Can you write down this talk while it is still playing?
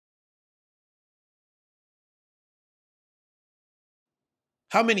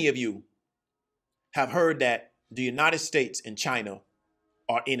How many of you have heard that the United States and China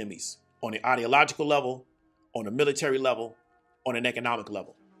are enemies on the ideological level, on the military level, on an economic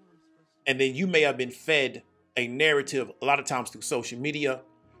level? And then you may have been fed a narrative a lot of times through social media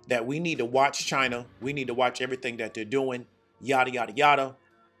that we need to watch China, we need to watch everything that they're doing, yada, yada, yada,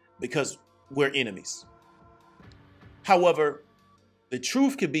 because we're enemies. However, the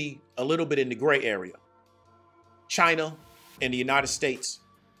truth could be a little bit in the gray area. China and the United States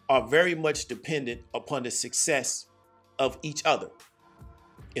are very much dependent upon the success of each other.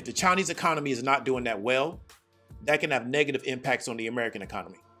 If the Chinese economy is not doing that well, that can have negative impacts on the American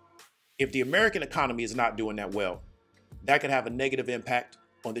economy. If the American economy is not doing that well, that can have a negative impact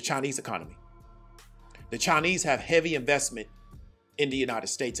on the Chinese economy. The Chinese have heavy investment in the United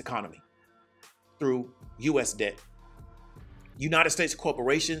States economy through U.S. debt. United States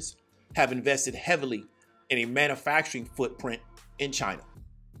corporations have invested heavily in a manufacturing footprint in China.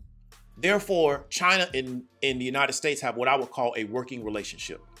 Therefore, China and the United States have what I would call a working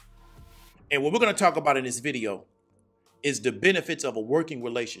relationship. And what we're going to talk about in this video is the benefits of a working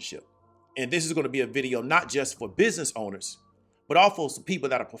relationship. And this is going to be a video not just for business owners, but also for people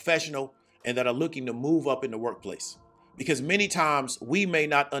that are professional and that are looking to move up in the workplace. Because many times we may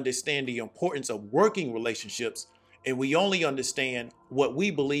not understand the importance of working relationships, and we only understand what we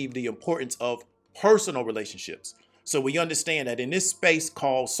believe the importance of personal relationships. So we understand that in this space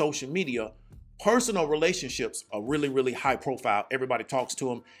called social media, personal relationships are really, really high profile. Everybody talks to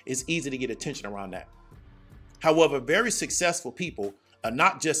them. It's easy to get attention around that. However, very successful people are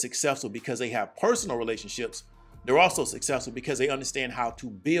not just successful because they have personal relationships. They're also successful because they understand how to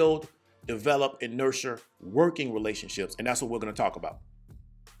build, develop, and nurture working relationships. And that's what we're going to talk about.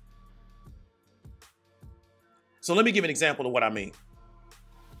 So let me give an example of what I mean.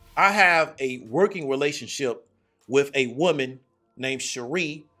 I have a working relationship with a woman named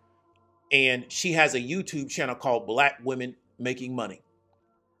Cherie, and she has a YouTube channel called Black Women Making Money.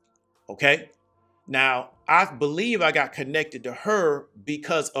 Okay. Now, I believe I got connected to her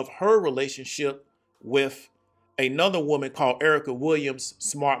because of her relationship with another woman called Erica Williams,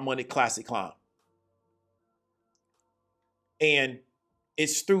 Smart Money Classic Climb. And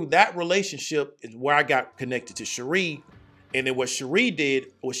it's through that relationship is where I got connected to Cherie. And then what Cherie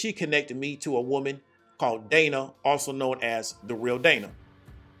did was she connected me to a woman called Dana, also known as The Real Dana.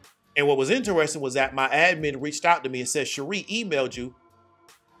 And what was interesting was that my admin reached out to me and said, Cherie emailed you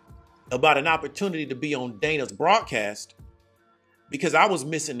about an opportunity to be on Dana's broadcast because I was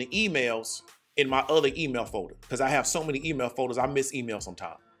missing the emails in my other email folder because I have so many email folders, I miss emails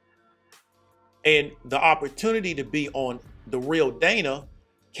sometimes. And the opportunity to be on The Real Dana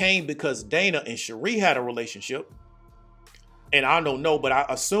came because Dana and Cherie had a relationship. And I don't know, but I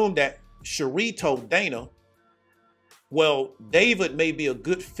assume that Cherie told Dana, well, David may be a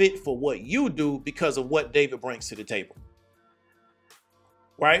good fit for what you do because of what David brings to the table.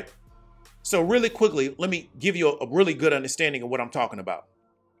 Right? So really quickly, let me give you a really good understanding of what I'm talking about.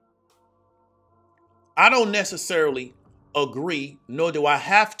 I don't necessarily agree, nor do I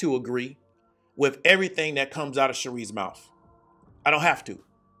have to agree with everything that comes out of Cherie's mouth. I don't have to.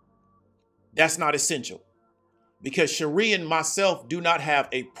 That's not essential because Cherie and myself do not have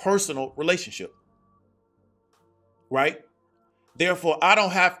a personal relationship. Right? Therefore, I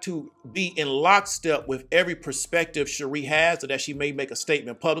don't have to be in lockstep with every perspective Cherie has or that she may make a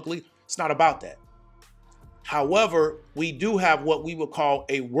statement publicly. It's not about that. However, we do have what we would call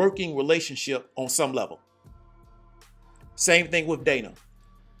a working relationship on some level. Same thing with Dana.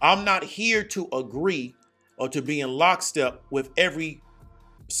 I'm not here to agree or to be in lockstep with every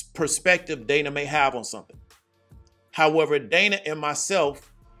perspective Dana may have on something. However, Dana and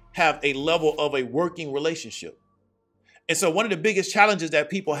myself have a level of a working relationship. And so one of the biggest challenges that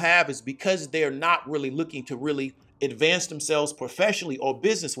people have is because they're not really looking to really advance themselves professionally or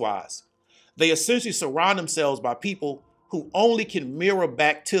business-wise. They essentially surround themselves by people who only can mirror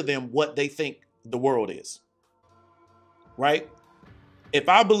back to them what they think the world is. Right? If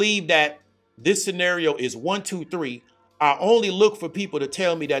I believe that this scenario is 1, 2, 3, I only look for people to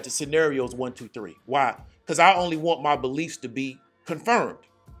tell me that the scenario is 1, 2, 3. Why? Because I only want my beliefs to be confirmed.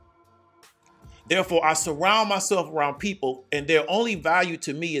 Therefore, I surround myself around people and their only value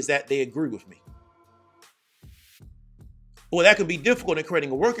to me is that they agree with me. Well, that can be difficult in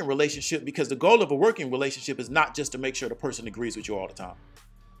creating a working relationship because the goal of a working relationship is not just to make sure the person agrees with you all the time.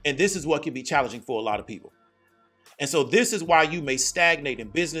 And this is what can be challenging for a lot of people. And so this is why you may stagnate in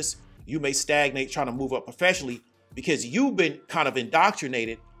business. You may stagnate trying to move up professionally because you've been kind of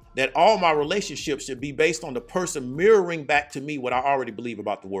indoctrinated that all my relationships should be based on the person mirroring back to me what I already believe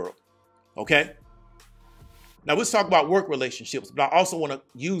about the world. Okay? Now let's talk about work relationships, but I also want to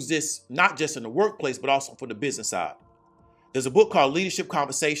use this not just in the workplace, but also for the business side. There's a book called Leadership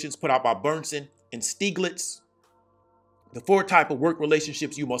Conversations put out by Bernstein and Stieglitz. The 4 types of work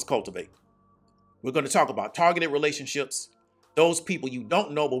relationships you must cultivate. We're going to talk about targeted relationships, those people you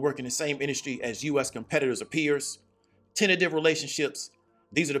don't know but work in the same industry as you as competitors or peers. Tentative relationships.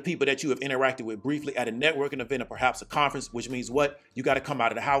 These are the people that you have interacted with briefly at a networking event or perhaps a conference, which means what? You got to come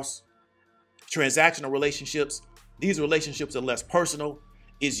out of the house. Transactional relationships. These relationships are less personal.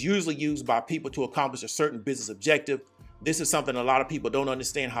 It's usually used by people to accomplish a certain business objective. This is something a lot of people don't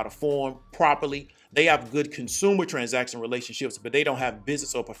understand how to form properly. They have good consumer transaction relationships, but they don't have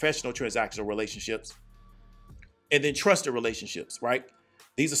business or professional transactional relationships. And then trusted relationships, right?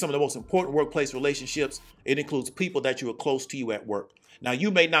 These are some of the most important workplace relationships. It includes people that you are close to you at work. Now,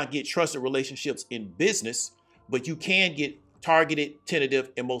 you may not get trusted relationships in business, but you can get targeted,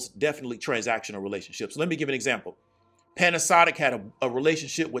 tentative, and most definitely transactional relationships. Let me give an example. Panasonic had a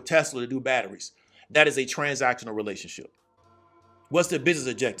relationship with Tesla to do batteries. That is a transactional relationship. What's the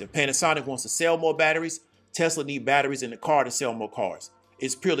business objective? Panasonic wants to sell more batteries. Tesla needs batteries in the car to sell more cars.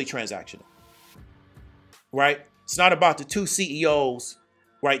 It's purely transactional, right? It's not about the 2 CEOs,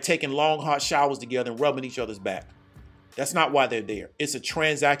 right, taking long, hot showers together and rubbing each other's back. That's not why they're there. It's a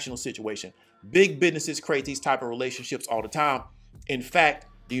transactional situation. Big businesses create these type of relationships all the time. In fact,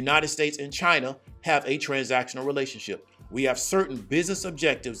 the United States and China have a transactional relationship. We have certain business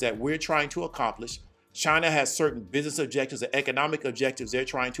objectives that we're trying to accomplish. China has certain business objectives and economic objectives they're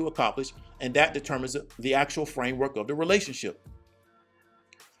trying to accomplish, and that determines the actual framework of the relationship.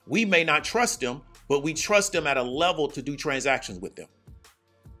 We may not trust them, but we trust them at a level to do transactions with them.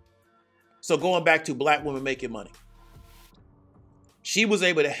 So going back to Black women making money. She was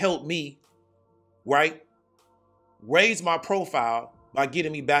able to help me, right, raise my profile by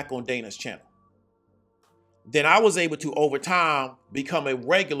getting me back on Dana's channel. Then I was able to, over time, become a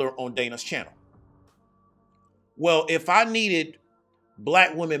regular on Dana's channel. Well, if I needed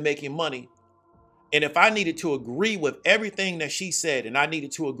Black women making money, and if I needed to agree with everything that she said, and I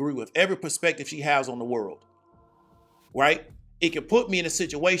needed to agree with every perspective she has on the world, right, it could put me in a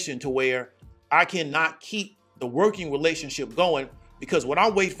situation to where I cannot keep the working relationship going, because when I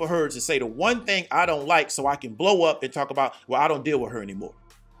wait for her to say the one thing I don't like so I can blow up and talk about, well, I don't deal with her anymore.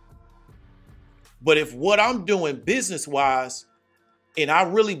 But if what I'm doing business-wise, and I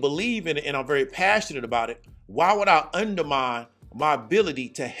really believe in it and I'm very passionate about it, why would I undermine my ability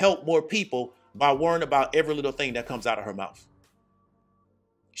to help more people by worrying about every little thing that comes out of her mouth?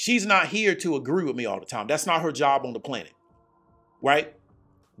 She's not here to agree with me all the time. That's not her job on the planet, right?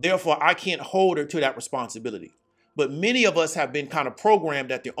 Therefore, I can't hold her to that responsibility. But many of us have been kind of programmed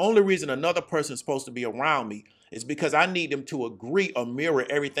that the only reason another person is supposed to be around me is because I need them to agree or mirror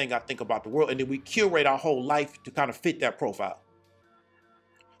everything I think about the world. And then we curate our whole life to kind of fit that profile.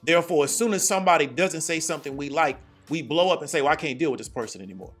 Therefore, as soon as somebody doesn't say something we like, we blow up and say, well, I can't deal with this person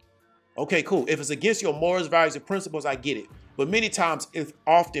anymore. Okay, cool. If it's against your morals, values, and principles, I get it. But many times it's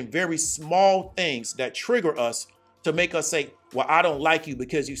often very small things that trigger us to make us say, well, I don't like you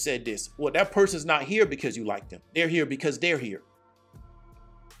because you said this. Well, that person's not here because you like them. They're here because they're here.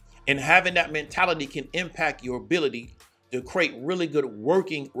 And having that mentality can impact your ability to create really good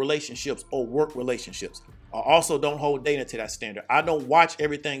working relationships or work relationships. I also don't hold Dana to that standard. I don't watch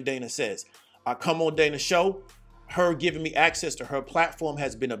everything Dana says. I come on Dana's show. Her giving me access to her platform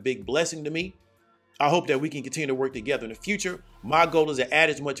has been a big blessing to me. I hope that we can continue to work together in the future. My goal is to add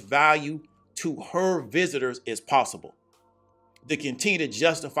as much value to her visitors as possible, to continue to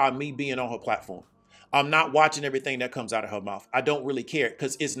justify me being on her platform. I'm not watching everything that comes out of her mouth. I don't really care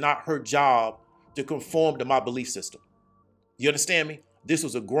because it's not her job to conform to my belief system. You understand me? This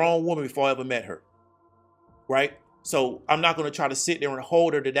was a grown woman before I ever met her, right? So I'm not going to try to sit there and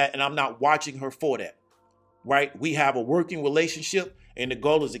hold her to that, and I'm not watching her for that, right? We have a working relationship, and the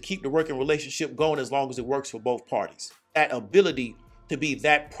goal is to keep the working relationship going as long as it works for both parties. That ability to be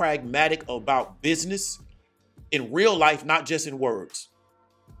that pragmatic about business in real life, not just in words,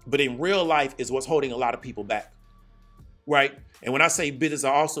 but in real life is what's holding a lot of people back, right? And when I say business, I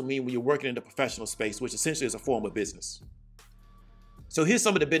also mean when you're working in the professional space, which essentially is a form of business. So here's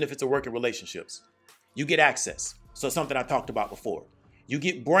some of the benefits of working relationships. You get access. So something I talked about before. You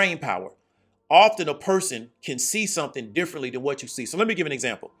get brain power. Often a person can see something differently than what you see. So let me give an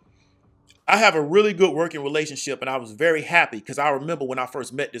example. I have a really good working relationship, and I was very happy because I remember when I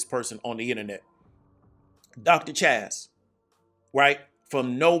first met this person on the internet. Dr. Chaz, right?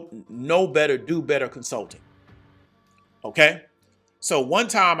 From Know Better, Do Better Consulting. Okay? So one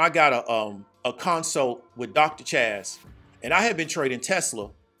time I got a consult with Dr. Chaz, and I had been trading Tesla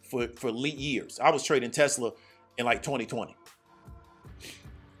for years. I was trading Tesla in like 2020.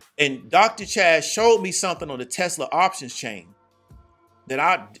 And Dr. Chad showed me something on the Tesla options chain that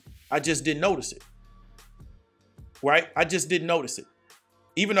I just didn't notice it. Right? I just didn't notice it.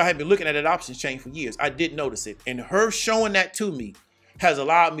 Even though I had been looking at that options chain for years, I didn't notice it. And her showing that to me has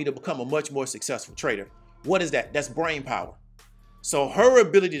allowed me to become a much more successful trader. What is that? That's brain power. So her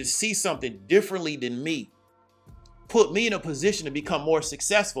ability to see something differently than me put me in a position to become more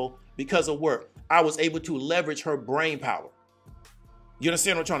successful because of work. I was able to leverage her brain power. You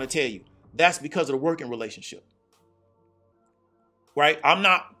understand what I'm trying to tell you? That's because of the working relationship. Right? I'm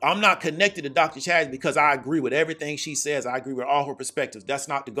not connected to Dr. Chad because I agree with everything she says. I agree with all her perspectives. That's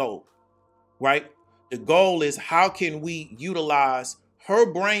not the goal. Right? The goal is how can we utilize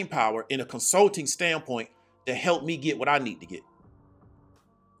her brain power in a consulting standpoint to help me get what I need to get.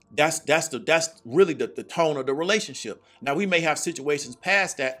 That's really the tone of the relationship. Now, we may have situations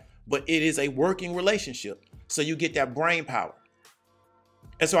past that, but it is a working relationship. So you get that brain power.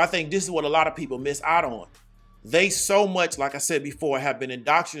 And so I think this is what a lot of people miss out on. They so much, like I said before, have been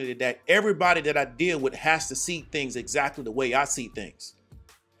indoctrinated that everybody that I deal with has to see things exactly the way I see things.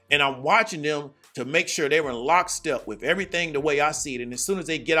 And I'm watching them to make sure they're in lockstep with everything the way I see it. And as soon as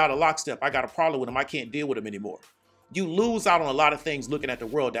they get out of lockstep, I got a problem with them. I can't deal with them anymore. You lose out on a lot of things looking at the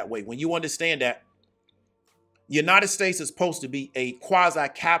world that way. When you understand that the United States is supposed to be a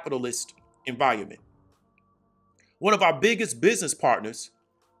quasi-capitalist environment. One of our biggest business partners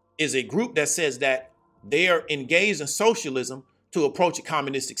is a group that says that they are engaged in socialism to approach a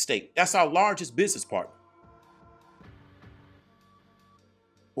communistic state. That's our largest business partner.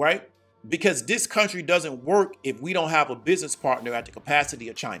 Right? Because this country doesn't work if we don't have a business partner at the capacity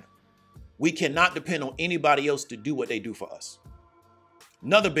of China. We cannot depend on anybody else to do what they do for us.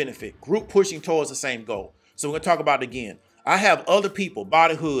 Another benefit, group pushing towards the same goal. So we're going to talk about it again. I have other people,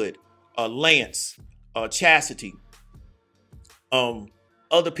 Body Hood, Lance, Chastity,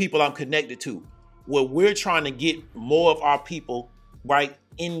 other people I'm connected to, where we're trying to get more of our people right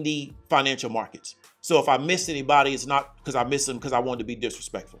in the financial markets. So if I miss anybody, it's not because I miss them because I wanted to be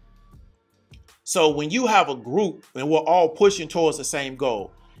disrespectful. So when you have a group and we're all pushing towards the same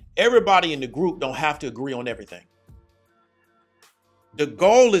goal, everybody in the group don't have to agree on everything. The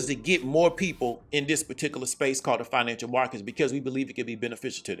goal is to get more people in this particular space called the financial markets because we believe it can be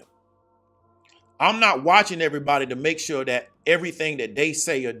beneficial to them. I'm not watching everybody to make sure that everything that they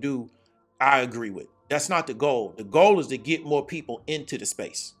say or do, I agree with. That's not the goal. The goal is to get more people into the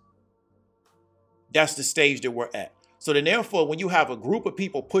space. That's the stage that we're at. So then therefore, when you have a group of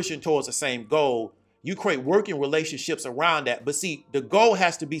people pushing towards the same goal, you create working relationships around that. But see, the goal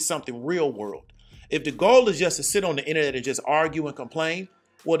has to be something real world. If the goal is just to sit on the internet and just argue and complain,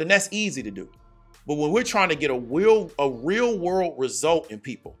 well, then that's easy to do. But when we're trying to get a real world result in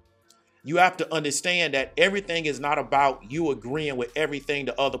people, you have to understand that everything is not about you agreeing with everything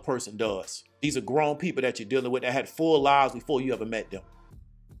the other person does. These are grown people that you're dealing with that had full lives before you ever met them.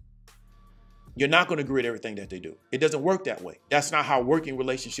 You're not going to agree with everything that they do. It doesn't work that way. That's not how working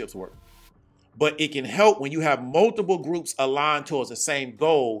relationships work. But it can help when you have multiple groups aligned towards the same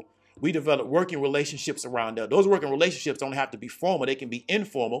goal. We develop working relationships around that. Those working relationships don't have to be formal. They can be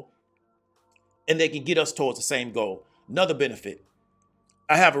informal, and they can get us towards the same goal. Another benefit.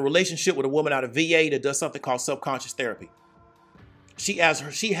 I have a relationship with a woman out of VA that does something called subconscious therapy. She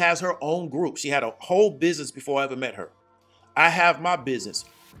has her own group. She had a whole business before I ever met her. I have my business.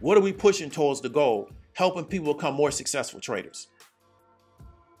 What are we pushing towards the goal? Helping people become more successful traders.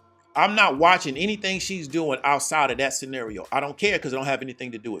 I'm not watching anything she's doing outside of that scenario. I don't care because it don't have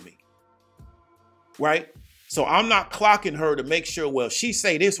anything to do with me. Right? So I'm not clocking her to make sure, well, she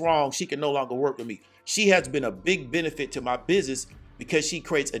say this wrong, she can no longer work with me. She has been a big benefit to my business because she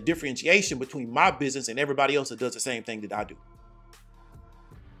creates a differentiation between my business and everybody else that does the same thing that I do.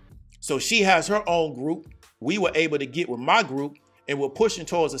 So she has her own group. We were able to get with my group and we're pushing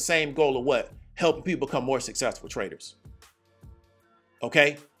towards the same goal of what? Helping people become more successful traders.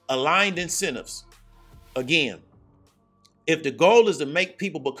 Okay? Aligned incentives. Again, if the goal is to make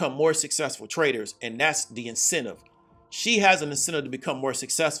people become more successful traders, and that's the incentive, she has an incentive to become more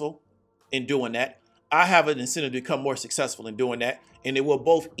successful in doing that. I have an incentive to become more successful in doing that, and they were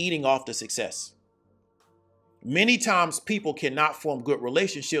both eating off the success. Many times people cannot form good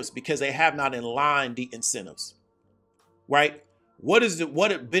relationships because they have not aligned the incentives, right?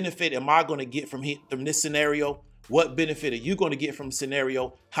 What benefit am I going to get from this scenario? What benefit are you going to get from the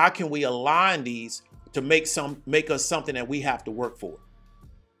scenario? How can we align these to make us something that we have to work for?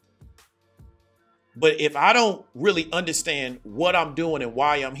 But if I don't really understand what I'm doing and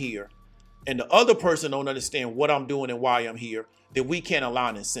why I'm here, and the other person don't understand what I'm doing and why I'm here, then we can't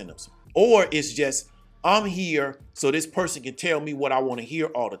align incentives. Or it's just I'm here so this person can tell me what I want to hear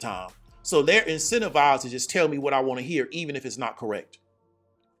all the time. So they're incentivized to just tell me what I want to hear, even if it's not correct.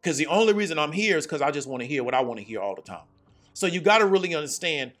 Because the only reason I'm here is because I just want to hear what I want to hear all the time. So you got to really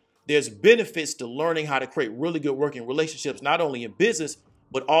understand there's benefits to learning how to create really good working relationships, not only in business,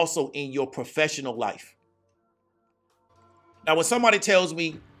 but also in your professional life. Now, when somebody tells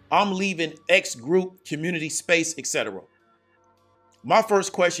me I'm leaving X group, community, space, etc., my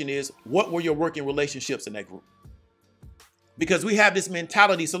first question is, what were your working relationships in that group? Because we have this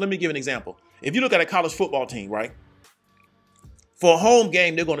mentality. So let me give an example. If you look at a college football team, right? For a home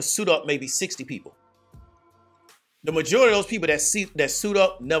game, they're going to suit up maybe 60 people. The majority of those people that suit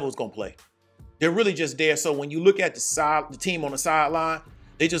up never was going to play. They're really just there. So when you look at the team on the sideline,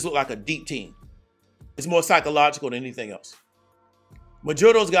 they just look like a deep team. It's more psychological than anything else.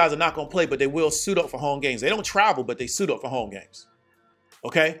 Majority of those guys are not going to play, but they will suit up for home games. They don't travel, but they suit up for home games.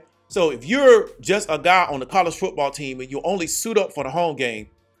 Okay? So if you're just a guy on the college football team and you only suit up for the home game,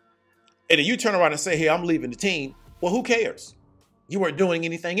 and then you turn around and say, hey, I'm leaving the team, well, who cares? You weren't doing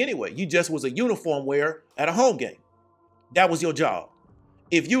anything anyway. You just was a uniform wearer at a home game. That was your job.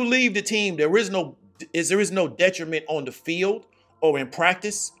 If you leave the team, there is no detriment on the field or in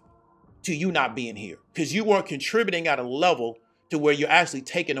practice to you not being here, because you weren't contributing at a level to where you're actually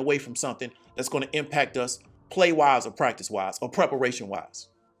taking away from something that's going to impact us play-wise or practice-wise or preparation-wise.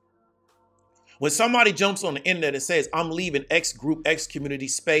 When somebody jumps on the internet and says, I'm leaving X group, X community,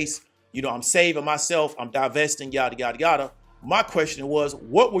 space, I'm saving myself, I'm divesting, yada, yada, yada. My question was,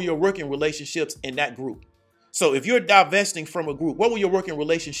 what were your working relationships in that group? So if you're divesting from a group, what were your working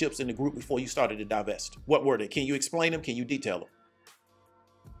relationships in the group before you started to divest? What were they? Can you explain them? Can you detail them?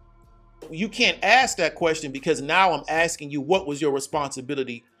 You can't ask that question, because now I'm asking you, what was your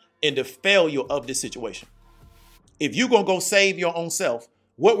responsibility in the failure of this situation? If you're going to go save your own self,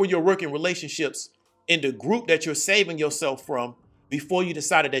 what were your working relationships in the group that you're saving yourself from before you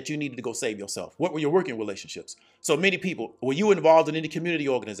decided that you needed to go save yourself? What were your working relationships? So many people, were you involved in any community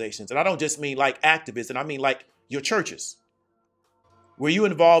organizations? And I don't just mean like activists, and I mean like your churches. Were you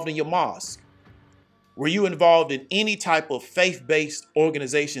involved in your mosque? Were you involved in any type of faith-based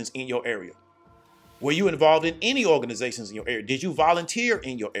organizations in your area? Were you involved in any organizations in your area? Did you volunteer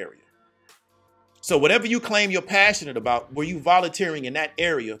in your area? So whatever you claim you're passionate about, were you volunteering in that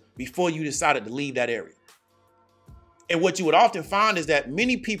area before you decided to leave that area? And what you would often find is that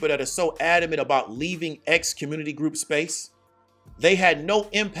many people that are so adamant about leaving X community group space, they had no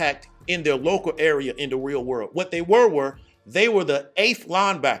impact in their local area in the real world. What they were they were the eighth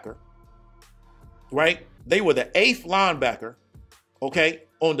linebacker, right? They were the eighth linebacker, okay,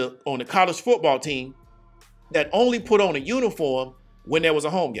 on the college football team that only put on a uniform when there was a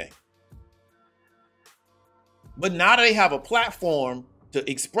home game. But now that they have a platform to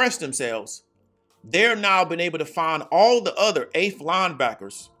express themselves, they're now been able to find all the other eighth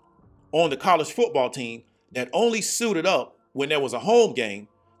linebackers on the college football team that only suited up when there was a home game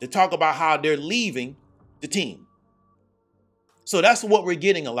to talk about how they're leaving the team. So that's what we're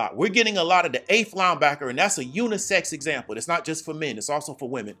getting a lot. We're getting a lot of the eighth linebacker, and that's a unisex example. It's not just for men, it's also for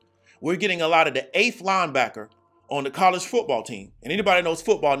women. We're getting a lot of the eighth linebacker on the college football team. And anybody that knows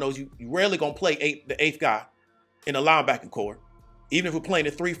football knows you rarely gonna play the eighth guy in a linebacking core. Even if we're playing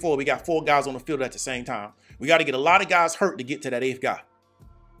the 3-4, we got 4 guys on the field at the same time. We got to get a lot of guys hurt to get to that eighth guy,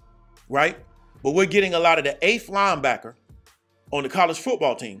 right? But we're getting a lot of the eighth linebacker on the college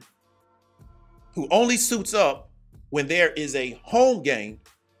football team who only suits up when there is a home game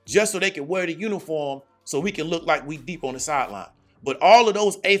just so they can wear the uniform so we can look like we deep on the sideline. But all of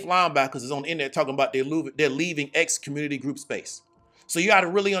those eighth linebackers is on the internet talking about they're leaving X community group space. So you got to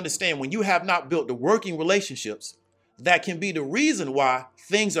really understand, when you have not built the working relationships, that can be the reason why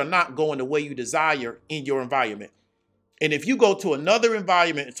things are not going the way you desire in your environment. And if you go to another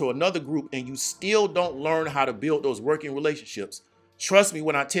environment, to another group, and you still don't learn how to build those working relationships, trust me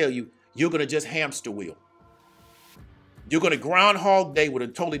when I tell you, you're going to just hamster wheel. You're going to Groundhog Day with a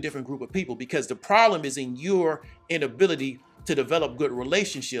totally different group of people, because the problem is in your inability to develop good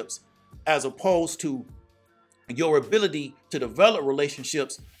relationships, as opposed to your ability to develop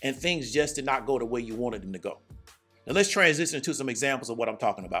relationships and things just did not go the way you wanted them to go. Now let's transition to some examples of what I'm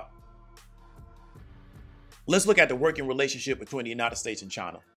talking about. Let's look at the working relationship between the United States and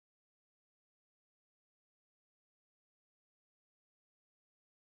China.